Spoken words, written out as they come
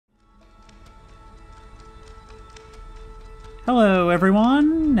Hello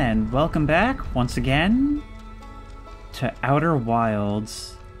everyone, and welcome back once again to Outer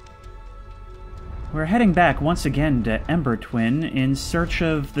Wilds. We're heading back once again to Ember Twin in search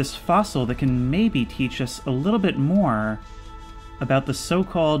of this fossil that can maybe teach us a little bit more about the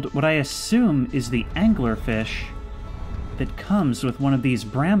so-called, what I assume is the anglerfish that comes with one of these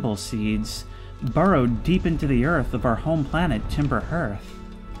bramble seeds burrowed deep into the earth of our home planet, Timber Hearth.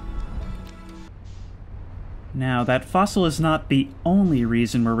 Now, that fossil is not the only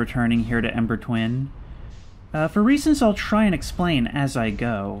reason we're returning here to Ember Twin. For reasons I'll try and explain as I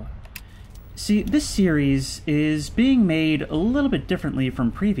go. See, this series is being made a little bit differently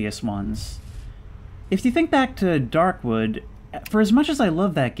from previous ones. If you think back to Darkwood, for as much as I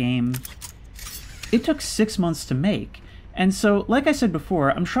love that game, it took 6 months to make. And so, like I said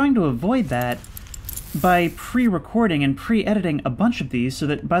before, I'm trying to avoid that by pre-recording and pre-editing a bunch of these so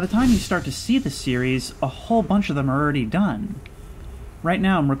that by the time you start to see the series, a whole bunch of them are already done. Right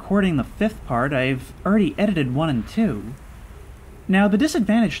now I'm recording the 5th part. I've already edited 1 and 2. Now the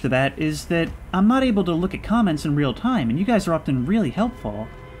disadvantage to that is that I'm not able to look at comments in real time, and you guys are often really helpful.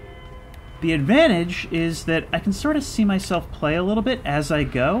 The advantage is that I can sort of see myself play a little bit as I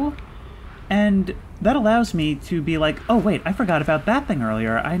go, and that allows me to be like, oh wait, I forgot about that thing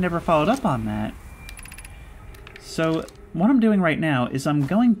earlier, I never followed up on that. So, what I'm doing right now is I'm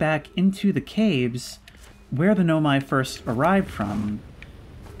going back into the caves where the Nomai first arrived from.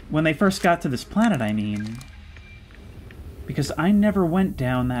 When they first got to this planet, I mean. Because I never went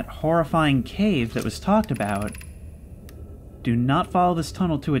down that horrifying cave that was talked about. Do not follow this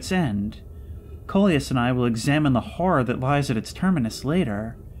tunnel to its end. Coleus and I will examine the horror that lies at its terminus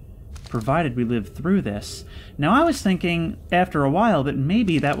later, provided we live through this. Now, I was thinking, after a while, that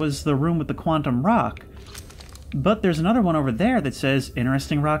maybe that was the room with the quantum rock. But there's another one over there that says,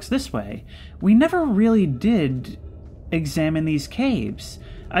 interesting rocks this way. We never really did examine these caves.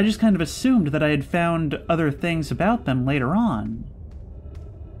 I just kind of assumed that I had found other things about them later on.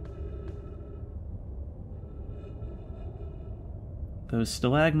 Those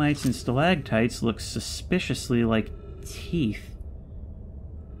stalagmites and stalactites look suspiciously like teeth.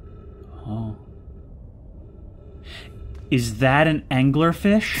 Oh. Is that an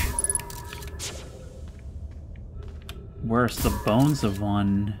anglerfish? Worse, the bones of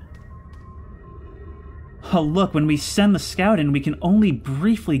one. Oh look, when we send the scout in, we can only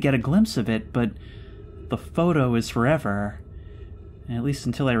briefly get a glimpse of it, but the photo is forever. At least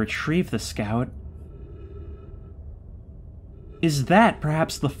until I retrieve the scout. Is that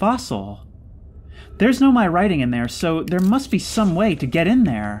perhaps the fossil? There's no my writing in there, so there must be some way to get in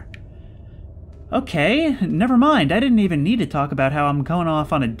there. Okay, never mind. I didn't even need to talk about how I'm going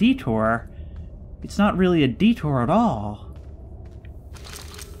off on a detour. It's not really a detour at all.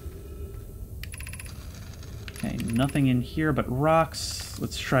 Okay, nothing in here but rocks.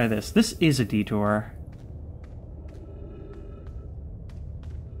 Let's try this. This is a detour.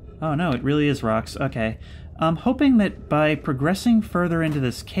 Oh no, it really is rocks. Okay. I'm hoping that by progressing further into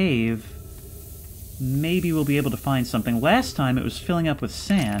this cave, maybe we'll be able to find something. Last time it was filling up with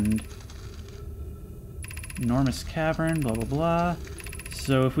sand. Enormous cavern, blah blah blah.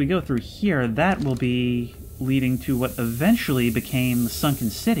 So if we go through here, that will be leading to what eventually became the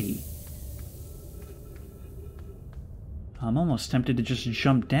Sunken City. I'm almost tempted to just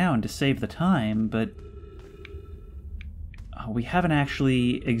jump down to save the time, but we haven't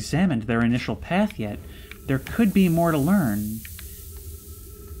actually examined their initial path yet. There could be more to learn.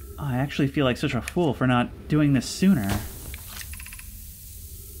 I actually feel like such a fool for not doing this sooner.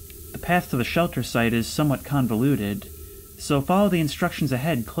 The path to the shelter site is somewhat convoluted, so follow the instructions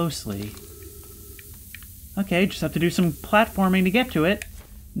ahead closely. Okay, just have to do some platforming to get to it.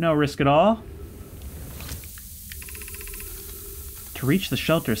 No risk at all. To reach the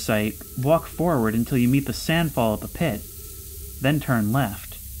shelter site, walk forward until you meet the sandfall at the pit. Then turn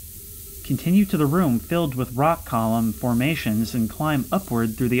left. Continue to the room filled with rock column formations and climb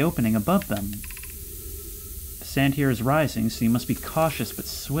upward through the opening above them. The sand here is rising, so you must be cautious but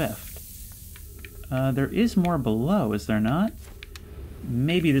swift. There is more below, is there not?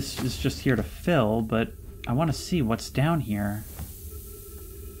 Maybe this is just here to fill, but I want to see what's down here.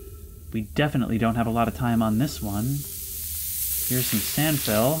 We definitely don't have a lot of time on this one. Here's some sand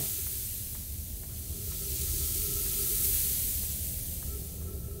fill.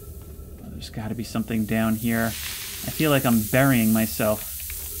 Oh, there's got to be something down here. I feel like I'm burying myself.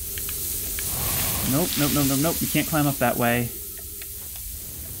 Nope, nope, nope, nope, nope. You can't climb up that way.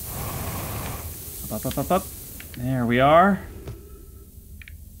 Up, up, up, up. There we are.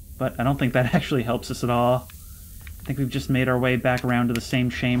 But I don't think that actually helps us at all. I think we've just made our way back around to the same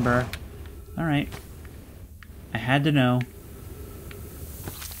chamber. Alright. I had to know.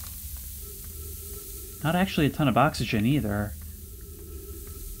 Not actually a ton of oxygen either.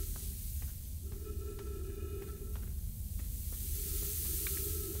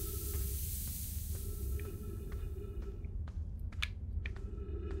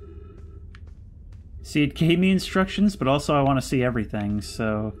 See, it gave me instructions, but also I want to see everything,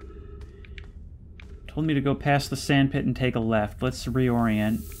 so... Told me to go past the sandpit and take a left. Let's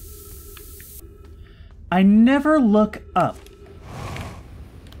reorient. I never look up.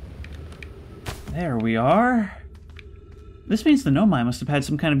 There we are. This means the Nomai must have had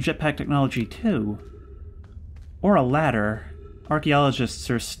some kind of jetpack technology too. Or a ladder. Archaeologists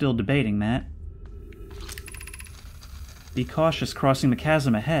are still debating that. Be cautious crossing the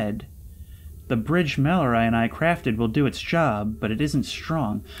chasm ahead. The bridge Mallory and I crafted will do its job, but it isn't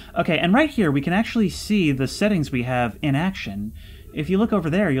strong. Okay, and right here we can actually see the settings we have in action. If you look over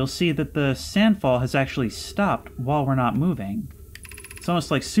there, you'll see that the sandfall has actually stopped while we're not moving. It's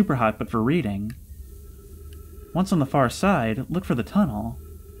almost like super hot, but for reading. Once on the far side, look for the tunnel,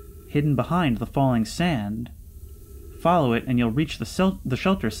 hidden behind the falling sand. Follow it and you'll reach the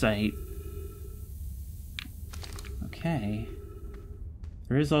shelter site. Okay.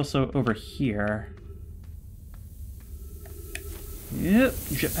 There is also over here. Yep,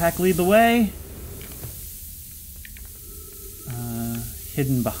 jetpack lead the way.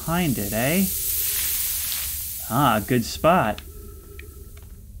 Hidden behind it, eh? Ah, good spot.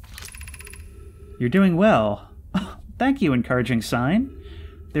 You're doing well. Thank you, encouraging sign.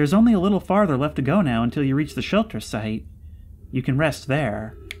 There's only a little farther left to go now until you reach the shelter site. You can rest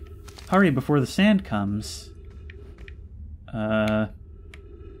there. Hurry before the sand comes.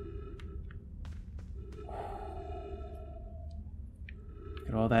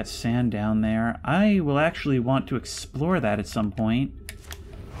 Get all that sand down there. I will actually want to explore that at some point.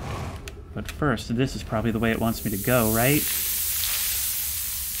 But first, this is probably the way it wants me to go, right?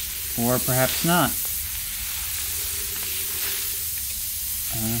 Or perhaps not.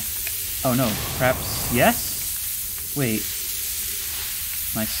 Oh no, perhaps yes? Wait.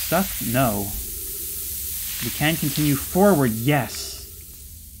 Am I stuck? No. We can continue forward, yes.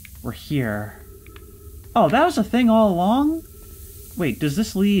 We're here. Oh, that was a thing all along? Wait, does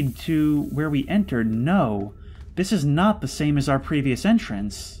this lead to where we entered? No. This is not the same as our previous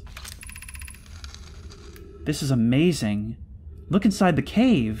entrance. This is amazing. Look inside the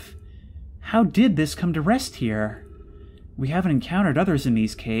cave. How did this come to rest here? We haven't encountered others in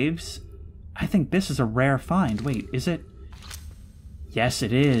these caves. I think this is a rare find. Wait, is it? Yes,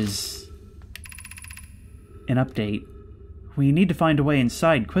 it is. An update. We need to find a way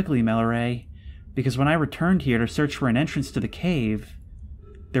inside quickly, Mallory, because when I returned here to search for an entrance to the cave,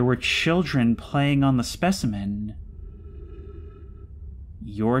 there were children playing on the specimen.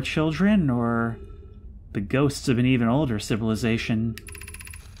 Your children, or the ghosts of an even older civilization?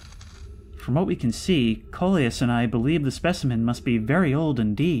 From what we can see, Coleus and I believe the specimen must be very old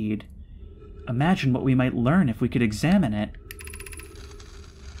indeed. Imagine what we might learn if we could examine it.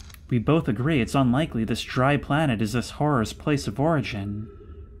 We both agree it's unlikely this dry planet is this horror's place of origin,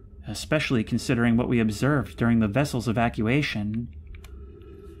 especially considering what we observed during the vessel's evacuation,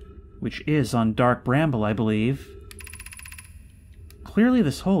 which is on Dark Bramble, I believe. Clearly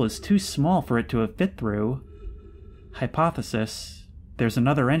this hole is too small for it to have fit through. Hypothesis: there's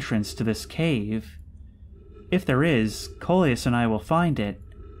another entrance to this cave. If there is, Coleus and I will find it.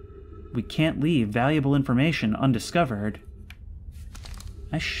 We can't leave valuable information undiscovered.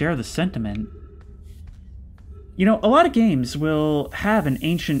 I share the sentiment. You know, a lot of games will have an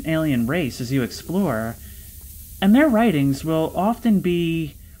ancient alien race as you explore, and their writings will often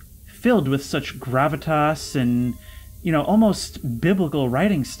be filled with such gravitas and, you know, almost biblical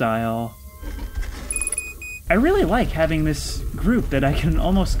writing style. I really like having this group that I can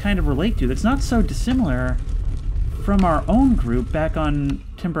almost kind of relate to that's not so dissimilar from our own group back on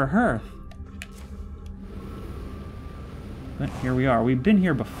Timber Hearth. But here we are. We've been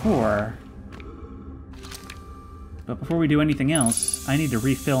here before. But before we do anything else, I need to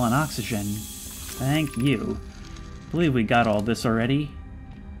refill on oxygen. Thank you. I believe we got all this already.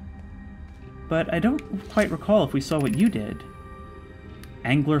 But I don't quite recall if we saw what you did.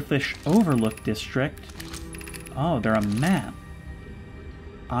 Anglerfish Overlook District. Oh, they're a map.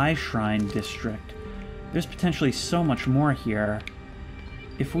 Eye Shrine District. There's potentially so much more here.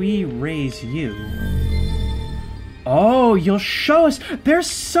 If we raise you... Oh, you'll show us! There's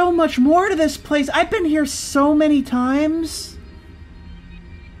so much more to this place! I've been here so many times!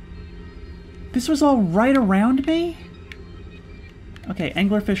 This was all right around me? Okay,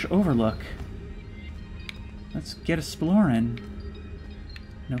 Anglerfish Overlook. Let's get exploring.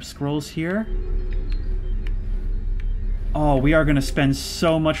 No scrolls here. Oh, we are going to spend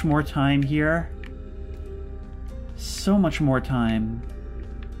so much more time here. So much more time.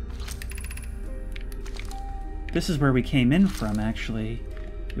 This is where we came in from, actually.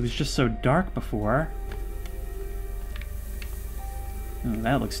 It was just so dark before. Oh,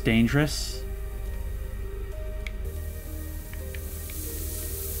 that looks dangerous.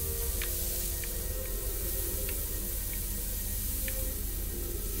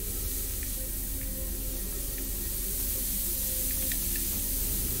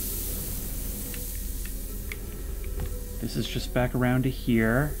 This is just back around to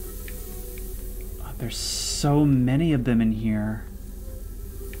here. Oh, there's so many of them in here.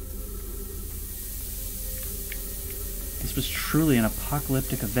 This was truly an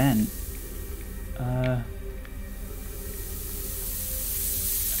apocalyptic event.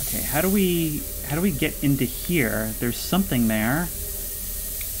 Okay, how do we get into here? There's something there.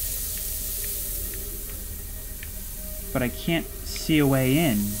 But I can't see a way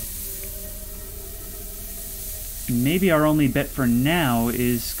in. Maybe our only bet for now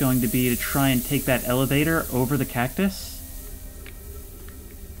is going to be to try and take that elevator over the cactus.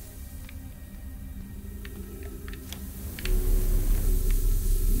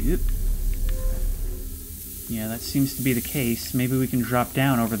 Yep. Yeah, that seems to be the case. Maybe we can drop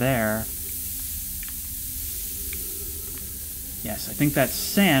down over there. Yes, I think that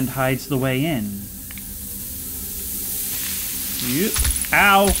sand hides the way in. Yep.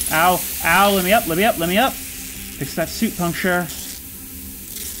 Ow! Ow! Ow! Let me up! Let me up! Let me up! Fix that suit puncture.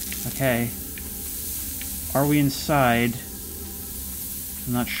 Okay. Are we inside?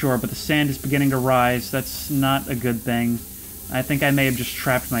 I'm not sure, but the sand is beginning to rise. That's not a good thing. I think I may have just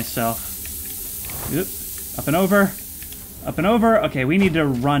trapped myself. Oop. Up and over. Up and over. Okay, we need to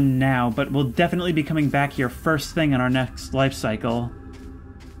run now, but we'll definitely be coming back here first thing in our next life cycle.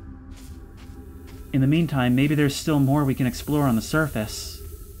 In the meantime, maybe there's still more we can explore on the surface.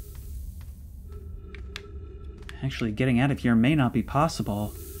 Actually, getting out of here may not be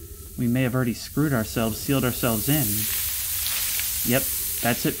possible. We may have already screwed ourselves, sealed ourselves in. Yep,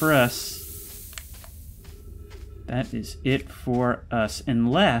 that's it for us. That is it for us.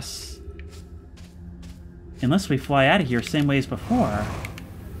 Unless we fly out of here same way as before.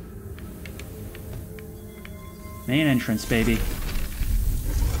 Main entrance, baby.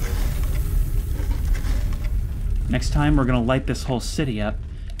 Next time, we're gonna light this whole city up.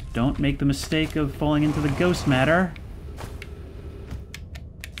 Don't make the mistake of falling into the ghost matter.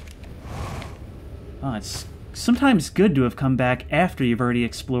 Oh, it's sometimes good to have come back after you've already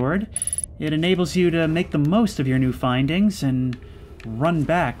explored. It enables you to make the most of your new findings and run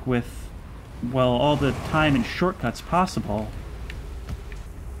back with, well, all the time and shortcuts possible.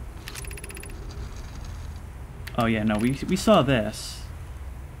 Oh yeah, no, we saw this.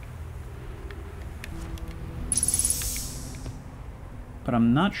 But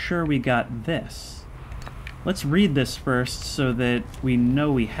I'm not sure we got this. Let's read this first so that we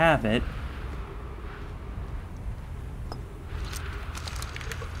know we have it.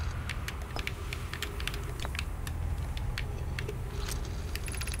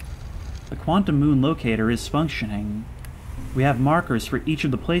 The quantum moon locator is functioning. We have markers for each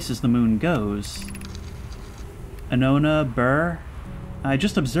of the places the moon goes. Anona, Burr. I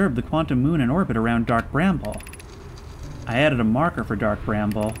just observed the quantum moon in orbit around Dark Bramble. I added a marker for Dark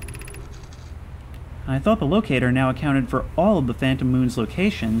Bramble. I thought the locator now accounted for all of the Phantom Moon's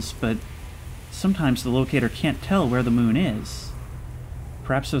locations, but sometimes the locator can't tell where the moon is.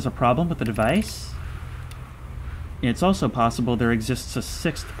 Perhaps there's a problem with the device? It's also possible there exists a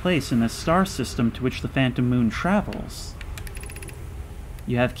sixth place in this star system to which the Phantom Moon travels.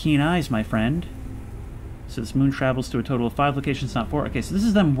 You have keen eyes, my friend. So this moon travels to a total of 5 locations, not 4. Okay, so this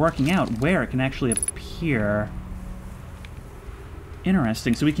is them working out where it can actually appear.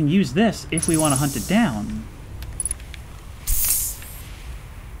 Interesting, so we can use this if we want to hunt it down. I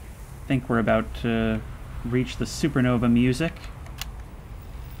think we're about to reach the supernova music.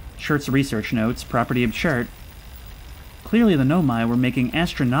 Chert's research notes, property of Chert. Clearly the Nomai were making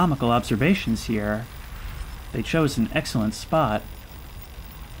astronomical observations here. They chose an excellent spot.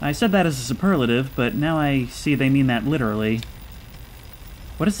 I said that as a superlative, but now I see they mean that literally.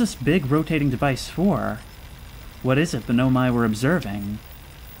 What is this big rotating device for? What is it the Nomai were observing?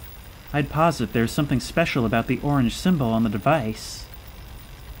 I'd posit there's something special about the orange symbol on the device.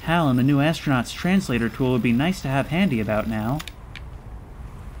 Hal and the new astronaut's translator tool would be nice to have handy about now.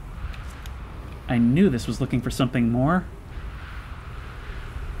 I knew this was looking for something more.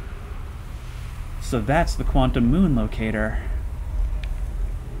 So that's the quantum moon locator.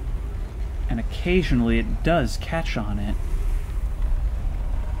 And occasionally it does catch on it.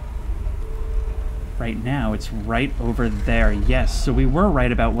 Right now, it's right over there. Yes, so we were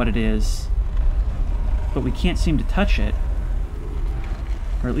right about what it is. but we can't seem to touch it.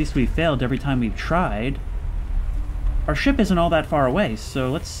 Or at least we failed every time we've tried. Our ship isn't all that far away,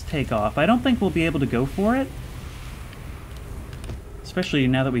 so let's take off. I don't think we'll be able to go for it. Especially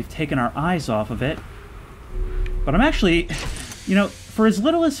now that we've taken our eyes off of it. But I'm actually... You know, for as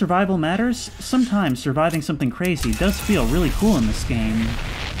little as survival matters, sometimes surviving something crazy does feel really cool in this game.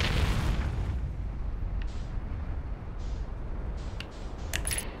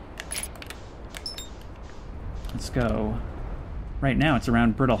 Let's go. Right now it's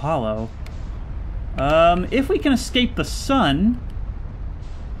around Brittle Hollow. If we can escape the sun...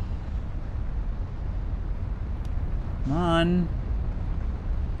 Come on.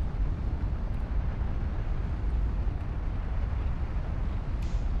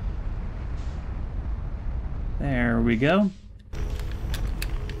 There we go.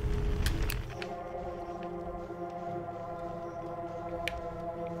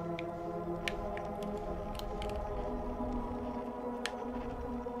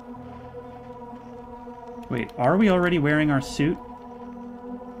 Wait, are we already wearing our suit?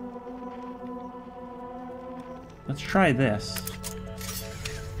 Let's try this.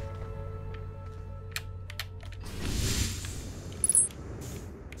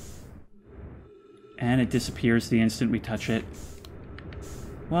 And it disappears the instant we touch it.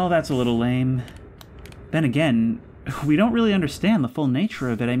 Well, that's a little lame. Then again, we don't really understand the full nature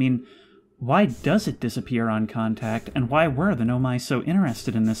of it. I mean, why does it disappear on contact? And why were the Nomai so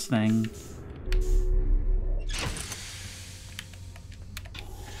interested in this thing?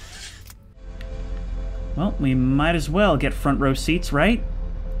 Well, we might as well get front row seats, right?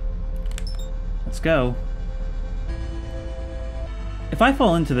 Let's go. If I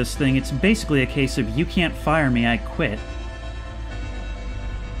fall into this thing, it's basically a case of you can't fire me, I quit.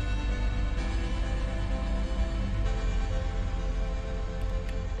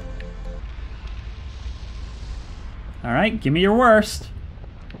 Alright, give me your worst.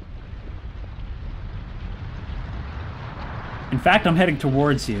 In fact, I'm heading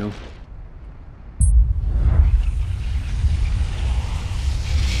towards you.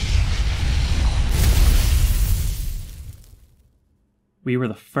 We were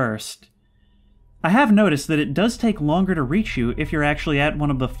the first. I have noticed that it does take longer to reach you if you're actually at one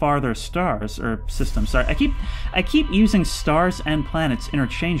of the farther stars, or systems. Sorry, I keep using stars and planets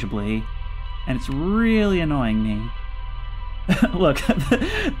interchangeably, and it's really annoying me. Look,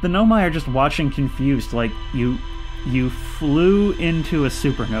 the Nomai are just watching confused, like, you flew into a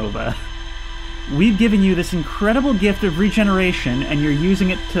supernova. We've given you this incredible gift of regeneration, and you're using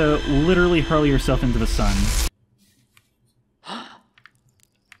it to literally hurl yourself into the sun.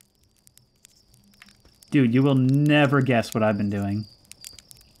 Dude, you will never guess what I've been doing.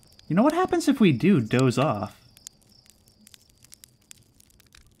 You know what happens if we do doze off?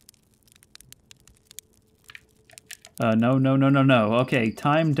 No. Okay,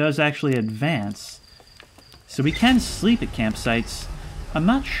 time does actually advance. So we can sleep at campsites. I'm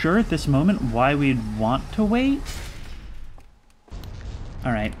not sure at this moment why we'd want to wait.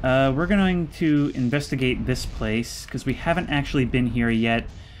 Alright, we're going to investigate this place, because we haven't actually been here yet.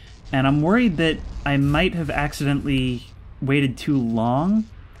 And I'm worried that I might have accidentally waited too long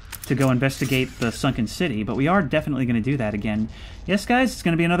to go investigate the sunken city, but we are definitely going to do that again. Yes, guys, it's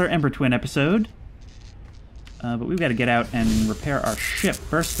going to be another Ember Twin episode. But we've got to get out and repair our ship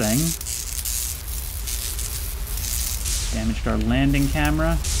first thing. Damaged our landing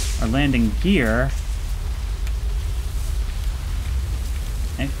camera, our landing gear.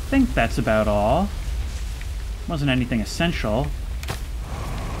 I think that's about all. Wasn't anything essential.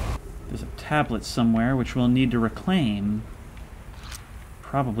 There's a tablet somewhere which we'll need to reclaim.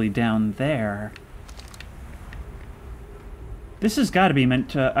 Probably down there. This has got to be meant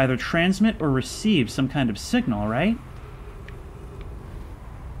to either transmit or receive some kind of signal, right?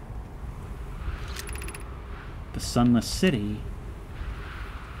 The Sunless City.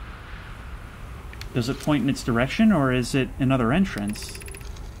 Does it point in its direction, or is it another entrance?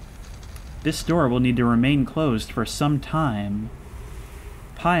 This door will need to remain closed for some time.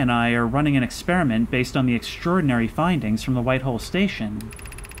 Pi and I are running an experiment based on the extraordinary findings from the White Hole Station.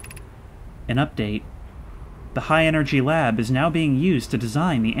 An update. The high-energy lab is now being used to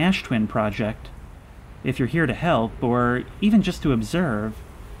design the Ash Twin project. If you're here to help, or even just to observe,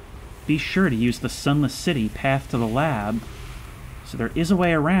 be sure to use the Sunless City path to the lab, so there is a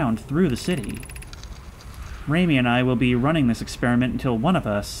way around through the city. Raimi and I will be running this experiment until one of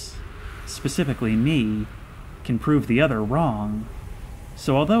us, specifically me, can prove the other wrong.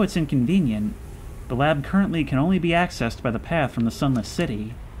 So although it's inconvenient, the lab currently can only be accessed by the path from the Sunless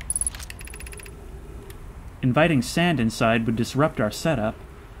City. Inviting sand inside would disrupt our setup,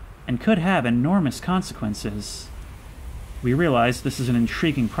 and could have enormous consequences. We realize this is an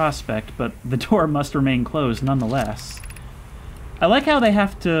intriguing prospect, but the door must remain closed nonetheless. I like how they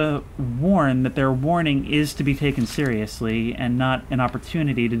have to warn that their warning is to be taken seriously and not an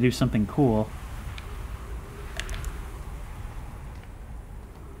opportunity to do something cool.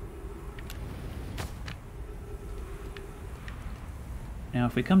 Now,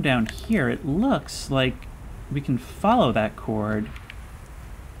 if we come down here, it looks like we can follow that cord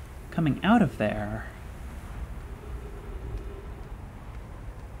coming out of there.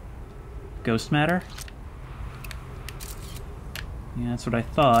 Ghost matter? Yeah, that's what I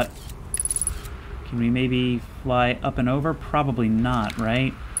thought. Can we maybe fly up and over? Probably not,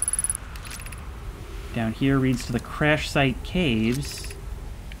 right? Down here leads to the crash site caves,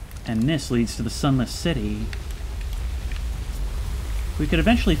 and this leads to the Sunless City. If we could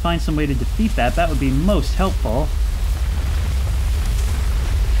eventually find some way to defeat that, that would be most helpful.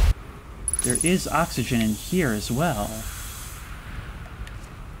 There is oxygen in here as well.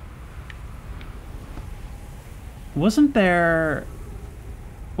 Wasn't there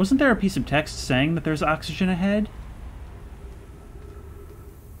a piece of text saying that there's oxygen ahead?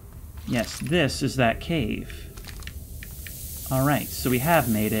 Yes, this is that cave. Alright, so we have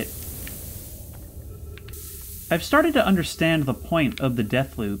made it. I've started to understand the point of the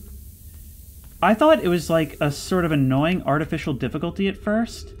death loop. I thought it was like a sort of annoying artificial difficulty at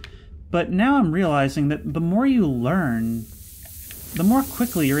first, but now I'm realizing that the more you learn, the more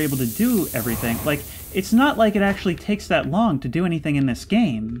quickly you're able to do everything. Like, it's not like it actually takes that long to do anything in this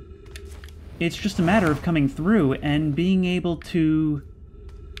game. It's just a matter of coming through and being able to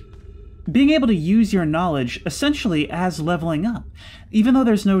use your knowledge essentially as leveling up. Even though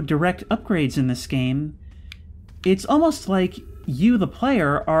there's no direct upgrades in this game, it's almost like you, the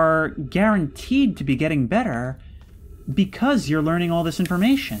player, are guaranteed to be getting better because you're learning all this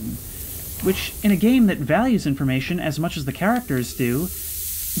information. Which, in a game that values information as much as the characters do,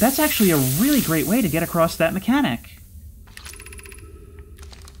 that's actually a really great way to get across that mechanic.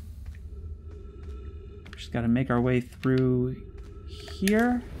 Just gotta make our way through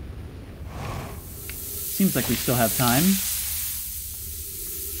here. Seems like we still have time.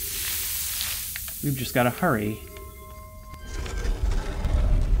 We've just gotta hurry.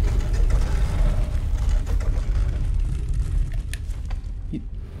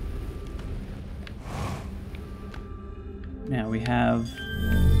 Now we have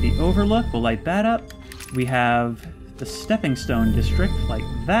the Overlook, we'll light that up. We have the Stepping Stone District, light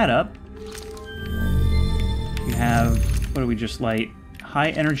that up. We have, what do we just light? High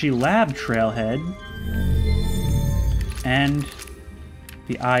Energy Lab Trailhead. And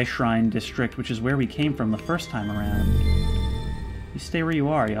the Eye Shrine District, which is where we came from the first time around. You stay where you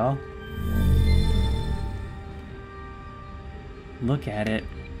are, y'all. Look at it.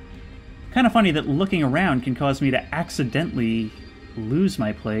 Kind of funny that looking around can cause me to accidentally lose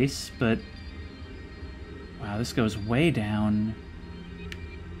my place, but... Wow, this goes way down.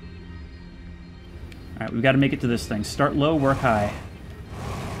 Alright, we've got to make it to this thing. Start low, work high.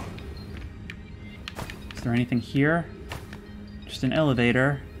 Is there anything here? Just an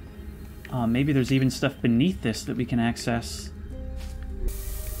elevator. Maybe there's even stuff beneath this that we can access.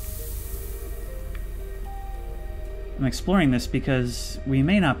 I'm exploring this because we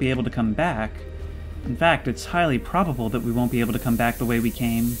may not be able to come back. In fact, it's highly probable that we won't be able to come back the way we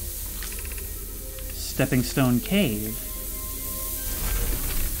came. Stepping Stone Cave.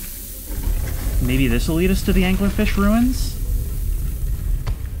 Maybe this will lead us to the Anglerfish Ruins?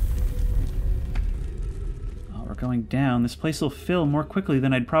 Oh, we're going down. This place will fill more quickly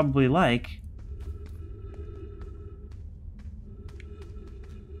than I'd probably like.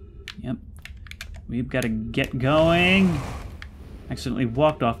 Yep. We've got to get going. Accidentally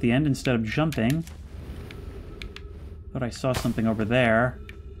walked off the end instead of jumping. Thought I saw something over there.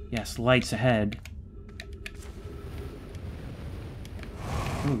 Yes, lights ahead.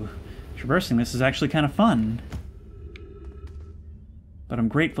 Ooh, traversing this is actually kind of fun. But I'm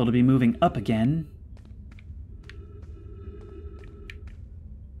grateful to be moving up again.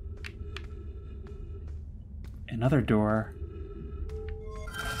 Another door.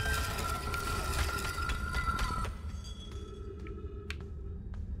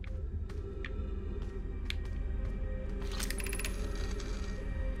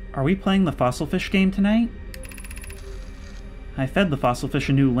 Are we playing the fossil fish game tonight? I fed the fossil fish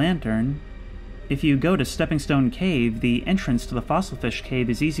a new lantern. If you go to Stepping Stone Cave, the entrance to the fossil fish cave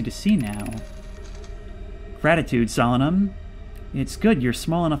is easy to see now. Gratitude, Solanum. It's good you're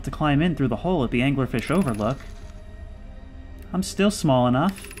small enough to climb in through the hole at the Anglerfish Overlook. I'm still small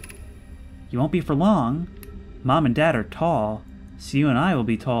enough. You won't be for long. Mom and Dad are tall. So you and I will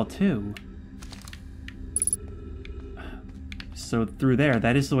be tall too. So through there,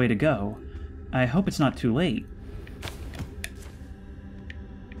 that is the way to go. I hope it's not too late.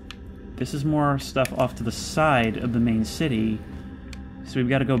 This is more stuff off to the side of the main city. So we've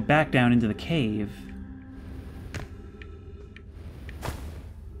got to go back down into the cave.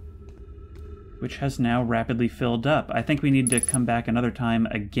 Which has now rapidly filled up. I think we need to come back another time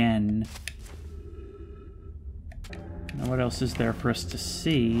again. Now what else is there for us to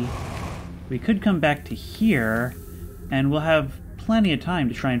see? We could come back to here, and we'll have plenty of time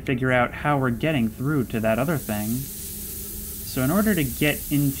to try and figure out how we're getting through to that other thing. So in order to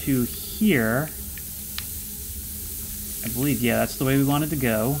get into here, I believe, yeah, that's the way we wanted to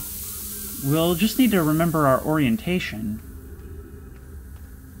go. We'll just need to remember our orientation.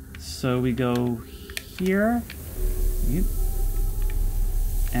 So we go here,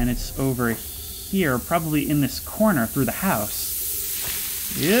 and it's over here, probably in this corner through the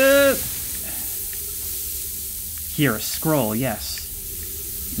house. Yep. Here, a scroll,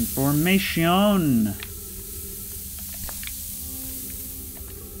 yes. Information.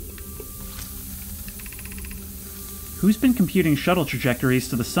 Who's been computing shuttle trajectories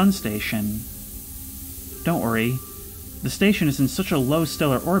to the sun station? Don't worry. The station is in such a low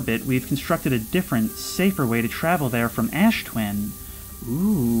stellar orbit, we've constructed a different, safer way to travel there from Ash Twin.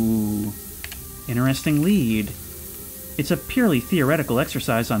 Ooh. Interesting lead. It's a purely theoretical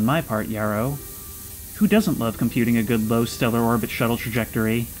exercise on my part, Yarrow. Who doesn't love computing a good low stellar orbit shuttle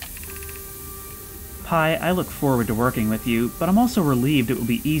trajectory? Pi, I look forward to working with you, but I'm also relieved it will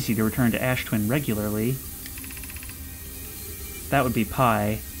be easy to return to Ash Twin regularly. That would be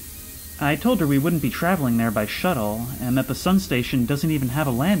Pi. I told her we wouldn't be traveling there by shuttle, and that the sun station doesn't even have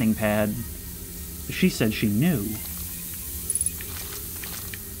a landing pad. She said she knew.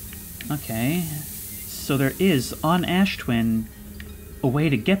 Okay, so there is, on Ash Twin, a way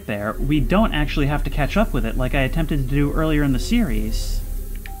to get there. We don't actually have to catch up with it like I attempted to do earlier in the series.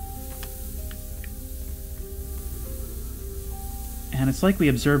 And it's like we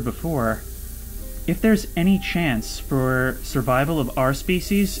observed before. If there's any chance for survival of our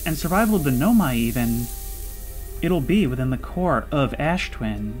species, and survival of the Nomai even, it'll be within the core of Ash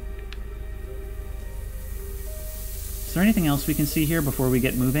Twin. Is there anything else we can see here before we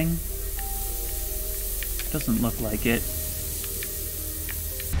get moving? Doesn't look like it.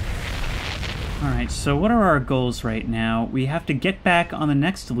 Alright, so what are our goals right now? We have to get back on the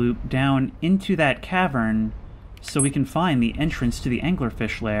next loop down into that cavern so we can find the entrance to the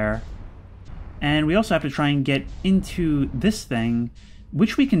anglerfish lair. And we also have to try and get into this thing,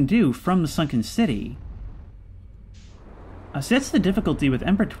 which we can do from the sunken city. So that's the difficulty with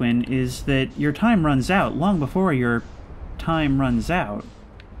Ember Twin, is that your time runs out long before your time runs out.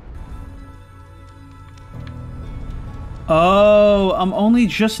 Oh, I'm only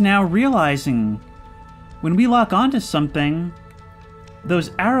just now realizing. When we lock onto something,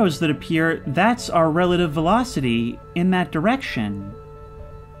 those arrows that appear, that's our relative velocity in that direction.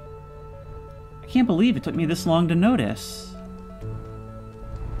 I can't believe it took me this long to notice.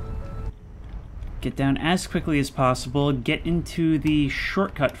 Get down as quickly as possible, get into the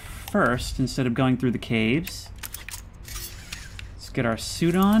shortcut first instead of going through the caves. Let's get our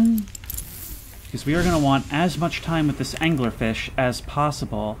suit on, because we are going to want as much time with this anglerfish as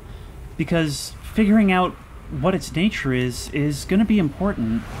possible, because figuring out what its nature is going to be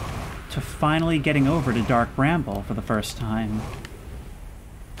important to finally getting over to Dark Bramble for the first time.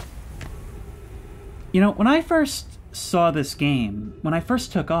 You know, when I first saw this game, when I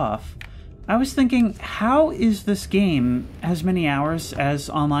first took off, I was thinking, how is this game as many hours as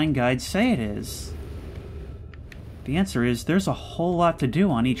online guides say it is? The answer is, there's a whole lot to do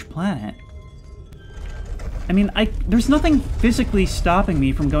on each planet. I mean, there's nothing physically stopping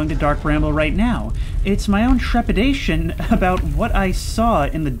me from going to Dark Bramble right now. It's my own trepidation about what I saw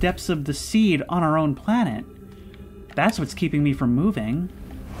in the depths of the seed on our own planet. That's what's keeping me from moving.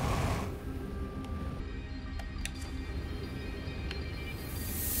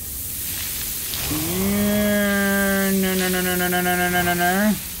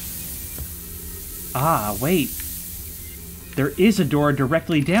 No. Ah, wait. There is a door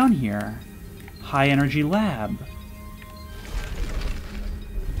directly down here. High Energy Lab.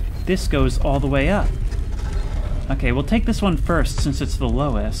 This goes all the way up. Okay, we'll take this one first since it's the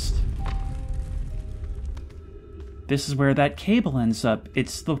lowest. This is where that cable ends up.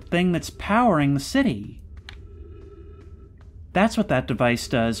 It's the thing that's powering the city. That's what that device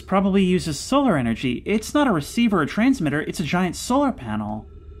does. Probably uses solar energy. It's not a receiver or transmitter, it's a giant solar panel.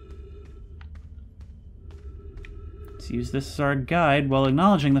 Let's use this as our guide while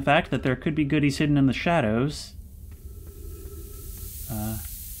acknowledging the fact that there could be goodies hidden in the shadows.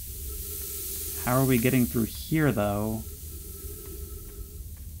 How are we getting through here, though?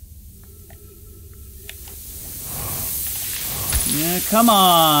 Yeah, come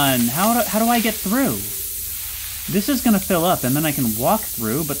on! How do I get through? This is gonna fill up, and then I can walk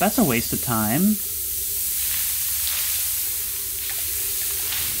through, but that's a waste of time.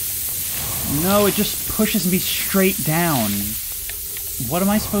 No, it just pushes me straight down. What am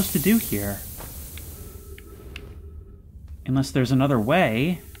I supposed to do here? Unless there's another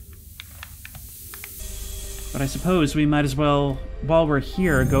way. But I suppose we might as well, while we're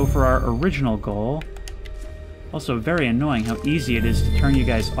here, go for our original goal. Also, very annoying how easy it is to turn you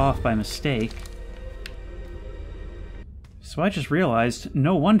guys off by mistake. So I just realized,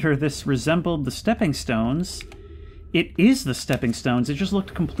 no wonder this resembled the stepping stones. It is the stepping stones, it just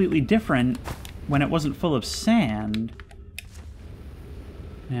looked completely different when it wasn't full of sand.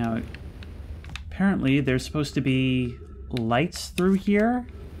 Now, apparently there's supposed to be lights through here,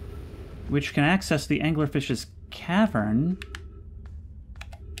 which can access the anglerfish's cavern.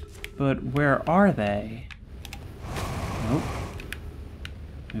 But where are they? Nope.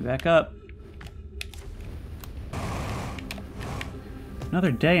 Move back up.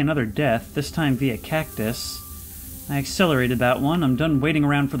 Another day, another death, this time via cactus. I accelerated that one. I'm done waiting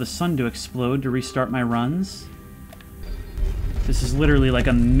around for the sun to explode to restart my runs. This is literally like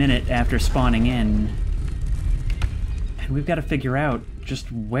a minute after spawning in. And we've got to figure out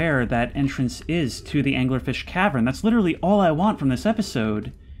just where that entrance is to the anglerfish cavern. That's literally all I want from this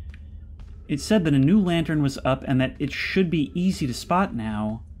episode. It said that a new lantern was up and that it should be easy to spot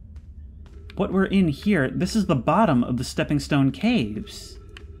now. What we're in here, this is the bottom of the Stepping Stone Caves.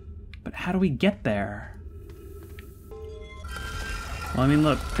 But how do we get there? Well, I mean,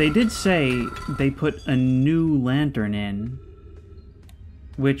 look, they did say they put a new lantern in.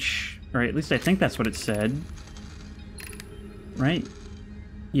 Which, or at least I think that's what it said. Right?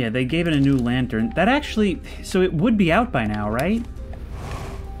 Yeah, they gave it a new lantern. That actually, so it would be out by now, right?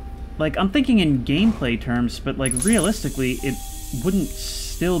 Like, I'm thinking in gameplay terms, but like, realistically, it wouldn't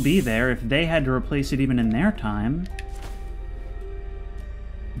still be there if they had to replace it even in their time.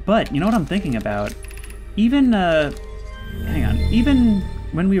 But, you know what I'm thinking about? Even, hang on, even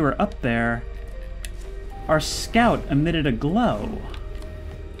when we were up there, our scout emitted a glow.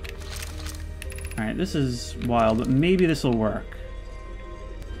 Alright, this is wild, but maybe this will work.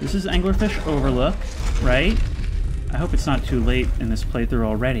 This is Anglerfish Overlook, right? I hope it's not too late in this playthrough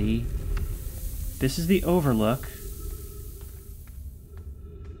already. This is the Overlook.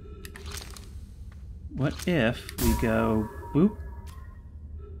 What if we go boop?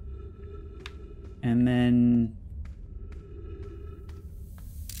 And then...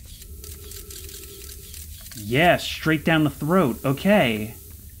 yeah, straight down the throat. Okay.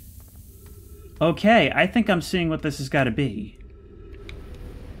 Okay, I think I'm seeing what this has got to be.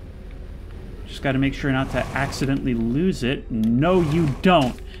 Just got to make sure not to accidentally lose it. No, you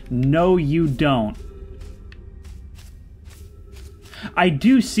don't. No, you don't. I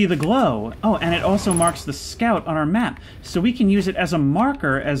do see the glow. Oh, and it also marks the scout on our map. So we can use it as a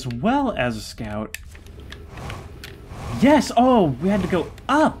marker as well as a scout. Yes! Oh, we had to go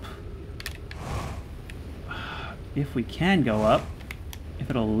up! If we can go up. If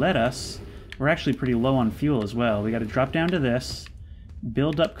it'll let us. We're actually pretty low on fuel as well. We got to drop down to this.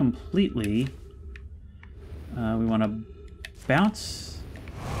 Build up completely. We want to bounce.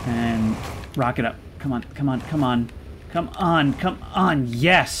 And rocket up. Come on, come on, come on. Come on, come on.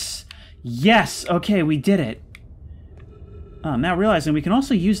 Yes! Yes! Okay, we did it. Now realizing we can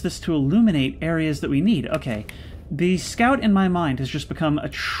also use this to illuminate areas that we need. Okay, the scout in my mind has just become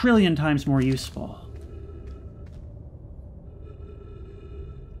 1,000,000,000 times more useful.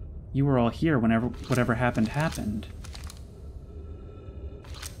 You were all here whenever whatever happened, happened.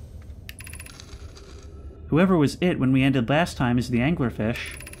 Whoever was it when we ended last time is the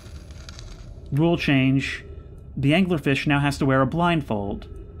anglerfish. Rule change. The anglerfish now has to wear a blindfold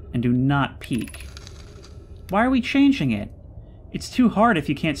and do not peek. Why are we changing it? It's too hard if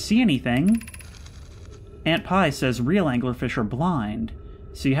you can't see anything. Aunt Pie says real anglerfish are blind,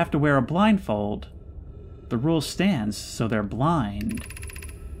 so you have to wear a blindfold. The rule stands, so they're blind.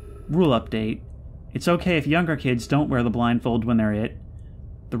 Rule update. It's okay if younger kids don't wear the blindfold when they're it.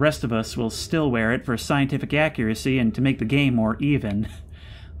 The rest of us will still wear it for scientific accuracy and to make the game more even.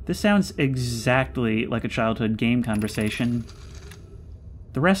 This sounds exactly like a childhood game conversation.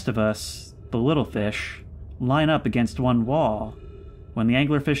 The rest of us, the little fish, line up against one wall. When the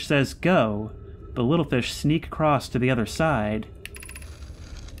anglerfish says go, the little fish sneak across to the other side.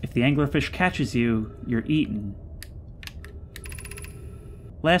 If the anglerfish catches you, you're eaten.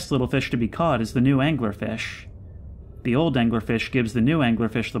 Last little fish to be caught is the new anglerfish. The old anglerfish gives the new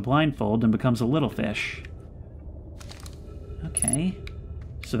anglerfish the blindfold and becomes a little fish. Okay.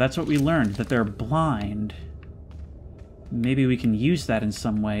 So that's what we learned, that they're blind. Maybe we can use that in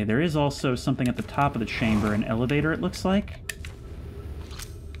some way. There is also something at the top of the chamber, an elevator, it looks like.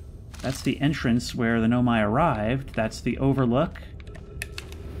 That's the entrance where the Nomai arrived. That's the overlook.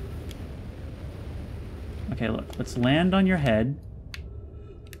 Okay, look. Let's land on your head.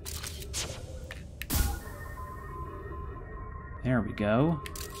 There we go.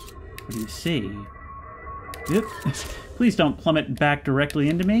 What do you see? Oop. Please don't plummet back directly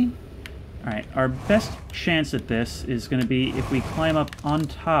into me. Alright, our best chance at this is going to be if we climb up on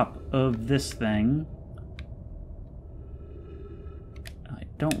top of this thing. I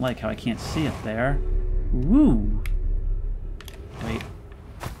don't like how I can't see up there. Woo! Wait.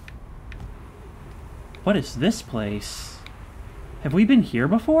 What is this place? Have we been here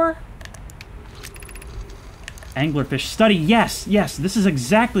before? Anglerfish study. Yes, yes, this is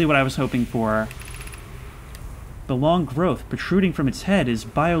exactly what I was hoping for. The long growth protruding from its head is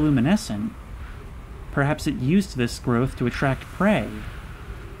bioluminescent. Perhaps it used this growth to attract prey.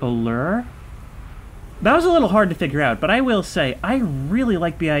 A lure? That was a little hard to figure out, but I will say, I really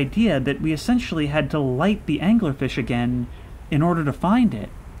like the idea that we essentially had to light the anglerfish again in order to find it.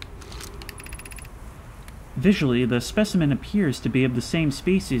 Visually, the specimen appears to be of the same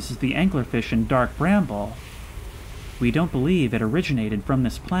species as the anglerfish in Dark Bramble. We don't believe it originated from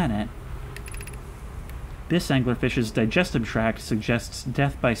this planet. This anglerfish's digestive tract suggests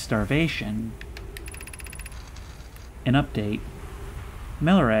death by starvation. An update.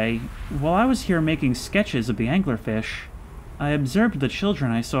 Melore, while I was here making sketches of the anglerfish, I observed the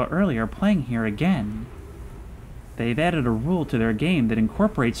children I saw earlier playing here again. They've added a rule to their game that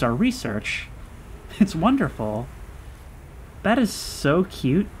incorporates our research. It's wonderful. That is so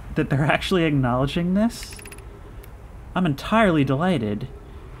cute that they're actually acknowledging this. I'm entirely delighted.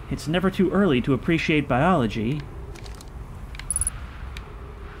 It's never too early to appreciate biology.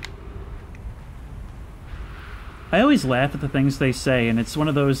 I always laugh at the things they say, and it's one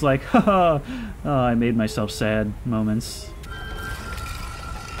of those like, haha, oh, I made myself sad moments.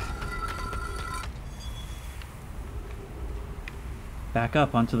 Back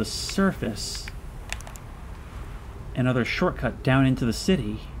up onto the surface. Another shortcut down into the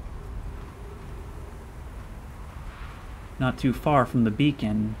city. Not too far from the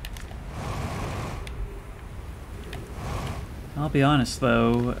beacon. I'll be honest,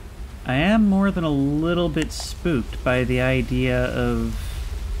 though, I am more than a little bit spooked by the idea of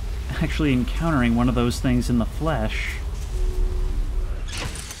actually encountering one of those things in the flesh.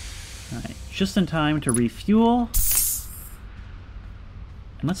 Alright, just in time to refuel.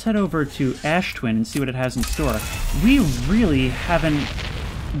 And let's head over to Ash Twin and see what it has in store. We really haven't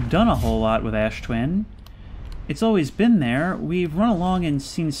done a whole lot with Ash Twin. It's always been there. We've run along and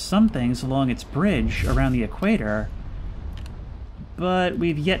seen some things along its bridge around the equator, but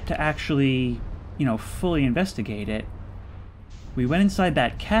we've yet to actually, fully investigate it. We went inside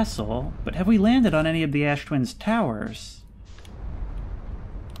that castle, but have we landed on any of the Ash Twin's towers?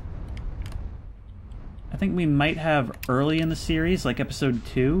 I think we might have early in the series, like episode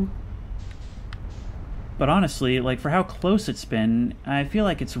 2. But honestly, for how close it's been, I feel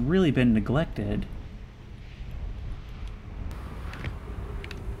like it's really been neglected.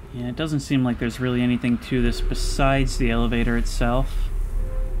 Yeah, it doesn't seem like there's really anything to this besides the elevator itself.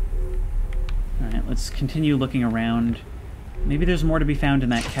 Alright, let's continue looking around. Maybe there's more to be found in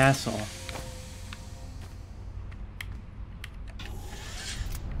that castle.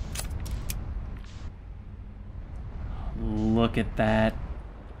 Look at that.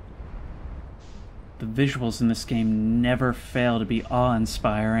 The visuals in this game never fail to be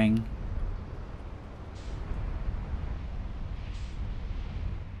awe-inspiring.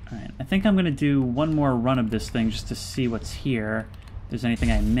 Alright, I think I'm going to do one more run of this thing just to see what's here, if there's anything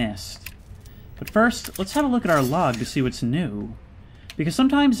I missed. But first, let's have a look at our log to see what's new. Because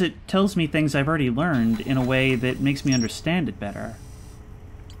sometimes it tells me things I've already learned in a way that makes me understand it better.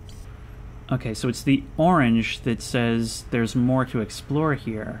 Okay, so it's the orange that says there's more to explore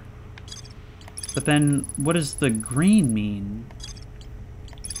here. But then, what does the green mean?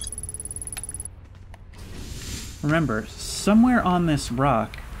 Remember, somewhere on this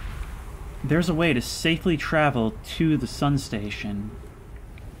rock, there's a way to safely travel to the sun station.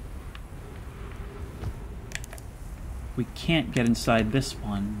 We can't get inside this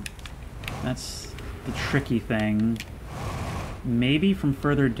one. That's the tricky thing. Maybe from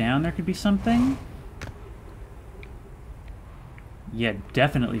further down there could be something? Yeah,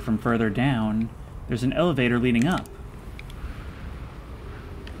 definitely from further down. There's an elevator leading up.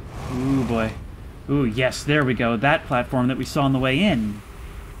 Ooh, boy. Ooh, yes, there we go. That platform that we saw on the way in.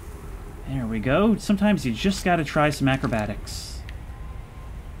 There we go. Sometimes you just gotta try some acrobatics.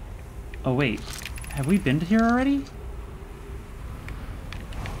 Oh, wait. Have we been to here already?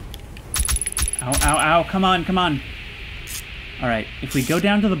 Ow, ow, ow. Come on, come on. Alright, if we go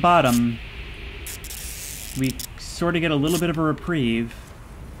down to the bottom, we sort of get a little bit of a reprieve.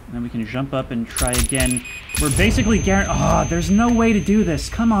 And then we can jump up and try again. We're basically guaranteed... Oh, there's no way to do this.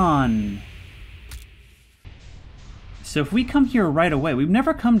 Come on. So if we come here right away... We've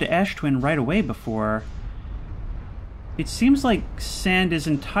never come to Ash Twin right away before. It seems like sand is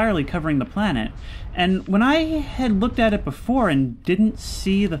entirely covering the planet. And when I had looked at it before and didn't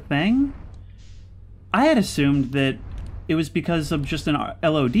see the thing, I had assumed that it was because of just an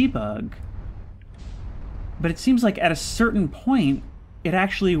LOD bug. But it seems like at a certain point, it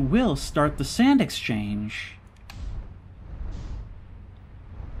actually will start the sand exchange.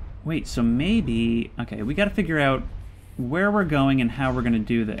 Wait, so maybe... Okay, we gotta figure out where we're going and how we're gonna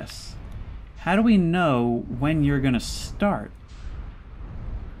do this. How do we know when you're gonna start?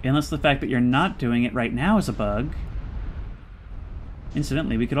 Unless the fact that you're not doing it right now is a bug.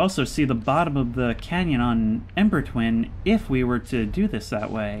 Incidentally, we could also see the bottom of the canyon on Ember Twin if we were to do this that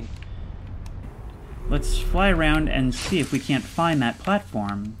way. Let's fly around and see if we can't find that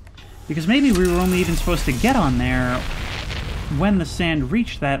platform. Because maybe we were only even supposed to get on there when the sand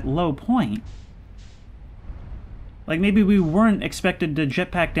reached that low point. Like, maybe we weren't expected to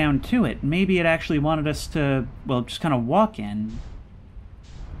jetpack down to it. Maybe it actually wanted us to, well, just kind of walk in.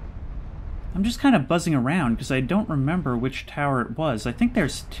 I'm just kind of buzzing around because I don't remember which tower it was. I think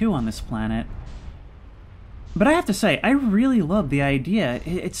there's 2 on this planet. But I have to say, I really love the idea.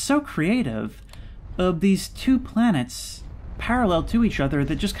 It's so creative of these 2 planets parallel to each other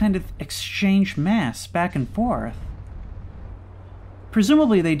that just kind of exchange mass back and forth.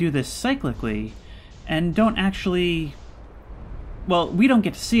 Presumably they do this cyclically and don't actually... Well, we don't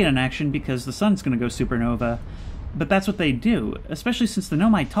get to see it in action because the sun's going to go supernova. But that's what they do, especially since the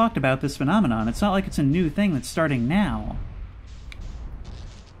Nomai talked about this phenomenon. It's not like it's a new thing that's starting now.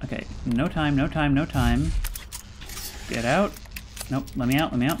 Okay, no time, no time, no time. Get out. Nope, let me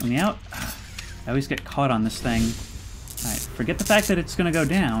out, let me out, let me out. I always get caught on this thing. Alright, forget the fact that it's going to go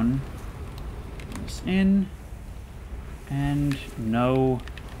down. This in. And no.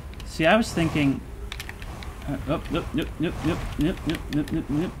 See, I was thinking... Ow!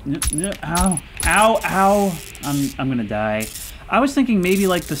 Ow! Ow! I'm gonna die. I was thinking maybe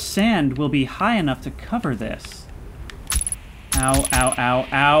like the sand will be high enough to cover this. Ow! Ow! Ow!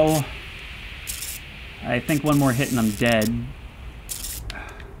 Ow! I think one more hit and I'm dead.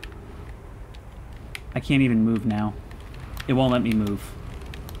 I can't even move now. It won't let me move.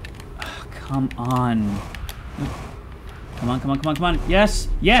 Oh, come on. Come on! Come on! Come on! Come on! Yes!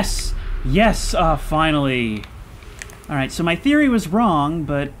 Yes! Yes! Finally! Alright, so my theory was wrong,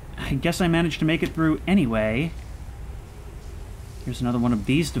 but I guess I managed to make it through anyway. Here's another one of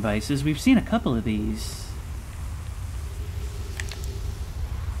these devices. We've seen a couple of these.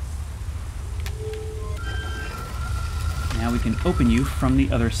 Now we can open you from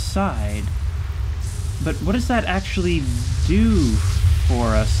the other side. But what does that actually do for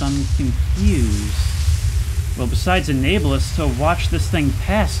us? I'm confused. Well, besides enable us to watch this thing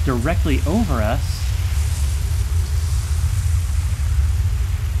pass directly over us.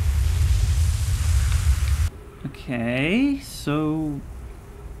 Okay, so...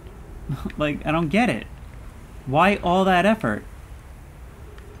 like, I don't get it. Why all that effort?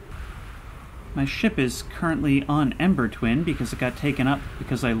 My ship is currently on Ember Twin because it got taken up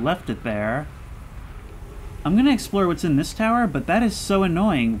because I left it there. I'm gonna explore what's in this tower, but that is so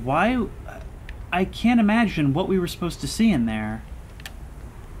annoying. Why... I can't imagine what we were supposed to see in there.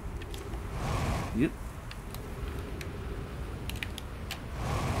 Yep.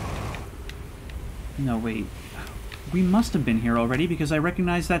 No, wait. We must have been here already because I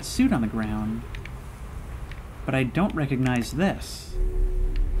recognize that suit on the ground. But I don't recognize this.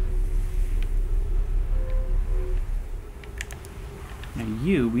 Now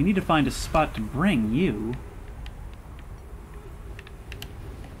you, we need to find a spot to bring you.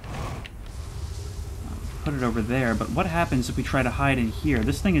 Put it over there, but what happens if we try to hide in here?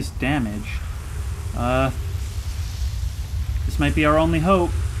 This thing is damaged. This might be our only hope.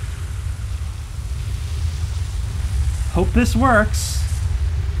 Hope this works.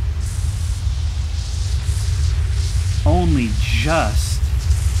 Only just.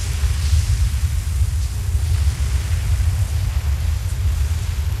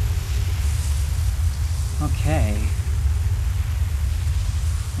 Okay.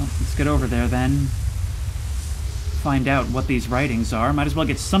 Well, let's get over there then. Find out what these writings are. Might as well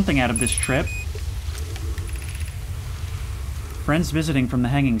get something out of this trip. Friends visiting from the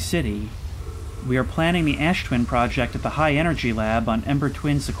Hanging City. We are planning the Ash Twin project at the High Energy Lab on Ember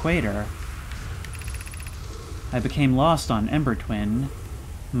Twin's equator. I became lost on Ember Twin.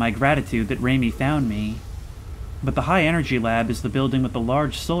 My gratitude that Raimi found me. But the High Energy Lab is the building with the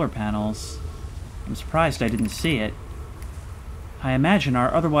large solar panels. I'm surprised I didn't see it. I imagine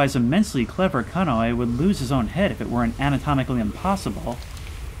our otherwise immensely clever Kanoi would lose his own head if it weren't anatomically impossible.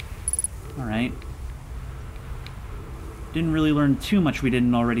 Alright. Didn't really learn too much we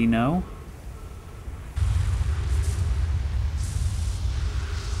didn't already know.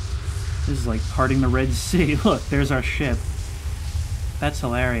 This is like parting the Red Sea. Look, there's our ship. That's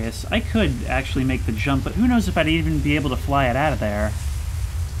hilarious. I could actually make the jump, but who knows if I'd even be able to fly it out of there.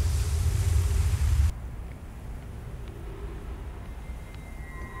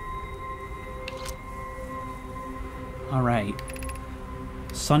 Alright.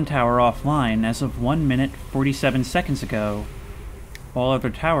 Sun tower offline as of 1 minute 47 seconds ago. All other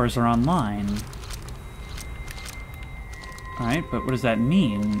towers are online. Alright, but what does that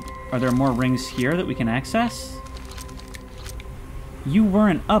mean? Are there more rings here that we can access? You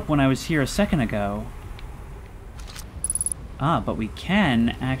weren't up when I was here a second ago. Ah, but we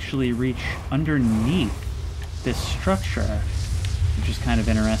can actually reach underneath this structure, which is kind of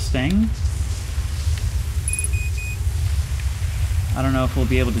interesting. I don't know if we'll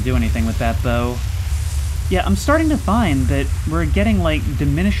be able to do anything with that, though. Yeah, I'm starting to find that we're getting, like,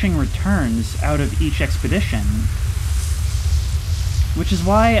 diminishing returns out of each expedition. Which is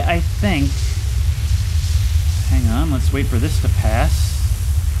why I think... Hang on, let's wait for this to pass.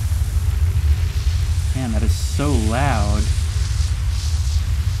 Man, that is so loud.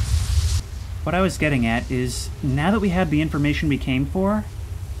 What I was getting at is, now that we have the information we came for,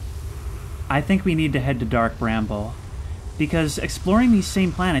 I think we need to head to Dark Bramble. Because exploring these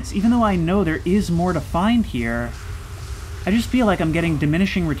same planets, even though I know there is more to find here, I just feel like I'm getting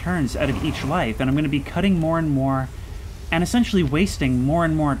diminishing returns out of each life, and I'm going to be cutting more and more, and essentially wasting more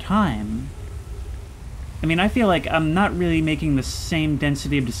and more time. I mean, I feel like I'm not really making the same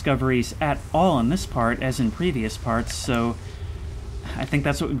density of discoveries at all in this part as in previous parts, so I think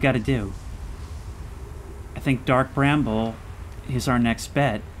that's what we've got to do. I think Dark Bramble is our next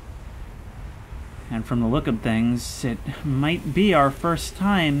bet. And from the look of things, it might be our first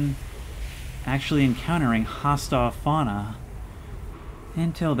time actually encountering hostile fauna.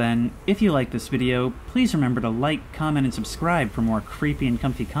 Until then, if you like this video, please remember to like, comment, and subscribe for more creepy and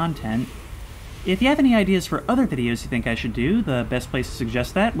comfy content. If you have any ideas for other videos you think I should do, the best place to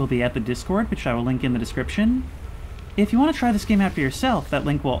suggest that will be at the Discord, which I will link in the description. If you want to try this game out for yourself, that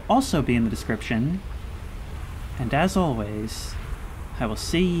link will also be in the description. And as always, I will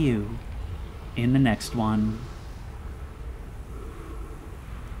see you in the next one.